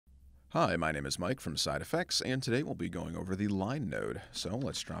Hi, my name is Mike from Side Effects, and today we'll be going over the line node. So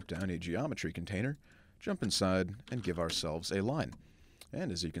let's drop down a geometry container, jump inside, and give ourselves a line.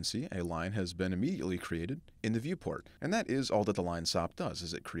 And as you can see, a line has been immediately created in the viewport. And that is all that the line SOP does,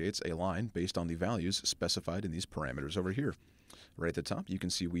 is it creates a line based on the values specified in these parameters over here. Right at the top, you can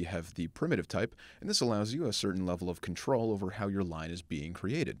see we have the primitive type, and this allows you a certain level of control over how your line is being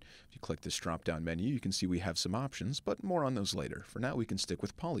created. If you click this drop-down menu, you can see we have some options, but more on those later. For now, we can stick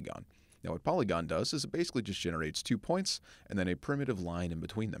with polygon. Now, what polygon does is it basically just generates 2 points and then a primitive line in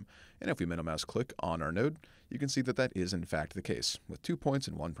between them. And if we middle mouse click on our node, you can see that that is in fact the case, with 2 points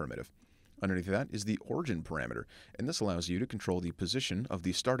and 1 primitive. Underneath that is the origin parameter, and this allows you to control the position of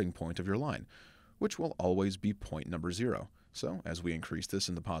the starting point of your line, which will always be point number 0. So, as we increase this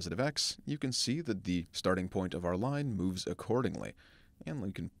in the positive x, you can see that the starting point of our line moves accordingly. And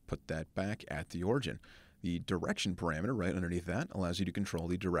we can put that back at the origin. The direction parameter right underneath that allows you to control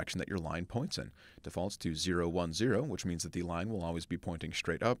the direction that your line points in. Defaults to 0, 1, 0, which means that the line will always be pointing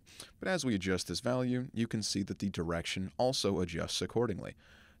straight up. But as we adjust this value, you can see that the direction also adjusts accordingly.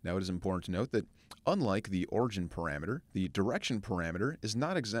 Now, it is important to note that unlike the origin parameter, the direction parameter is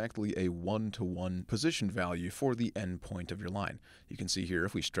not exactly a one-to-one position value for the end point of your line. You can see here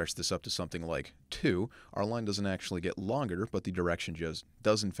if we stretch this up to something like 2, our line doesn't actually get longer, but the direction just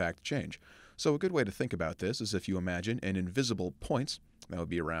does in fact change. So a good way to think about this is if you imagine an invisible point, that would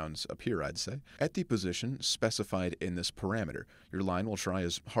be around up here, I'd say, at the position specified in this parameter. Your line will try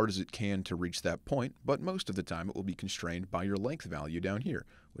as hard as it can to reach that point, but most of the time it will be constrained by your length value down here,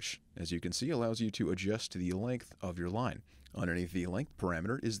 which, as you can see, allows you to adjust the length of your line. Underneath the length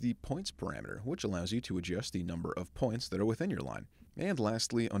parameter is the points parameter, which allows you to adjust the number of points that are within your line. And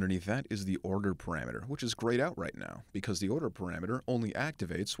lastly, underneath that is the order parameter, which is grayed out right now, because the order parameter only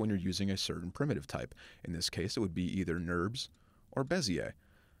activates when you're using a certain primitive type. In this case, it would be either NURBS or Bezier.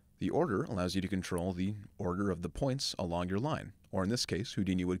 The order allows you to control the order of the points along your line, or in this case,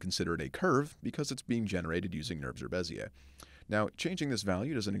 Houdini would consider it a curve because it's being generated using NURBS or Bezier. Now, changing this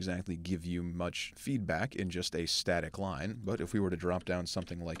value doesn't exactly give you much feedback in just a static line, but if we were to drop down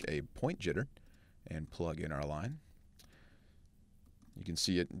something like a point jitter and plug in our line, you can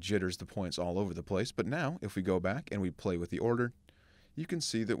see it jitters the points all over the place. But now, if we go back and we play with the order, you can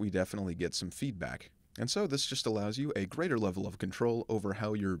see that we definitely get some feedback. And so this just allows you a greater level of control over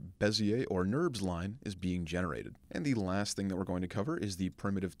how your Bezier or NURBS line is being generated. And the last thing that we're going to cover is the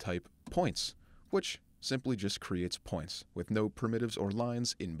primitive type points, which simply just creates points with no primitives or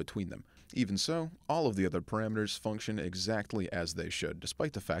lines in between them. Even so, all of the other parameters function exactly as they should,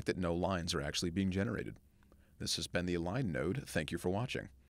 despite the fact that no lines are actually being generated. This has been the line node. Thank you for watching.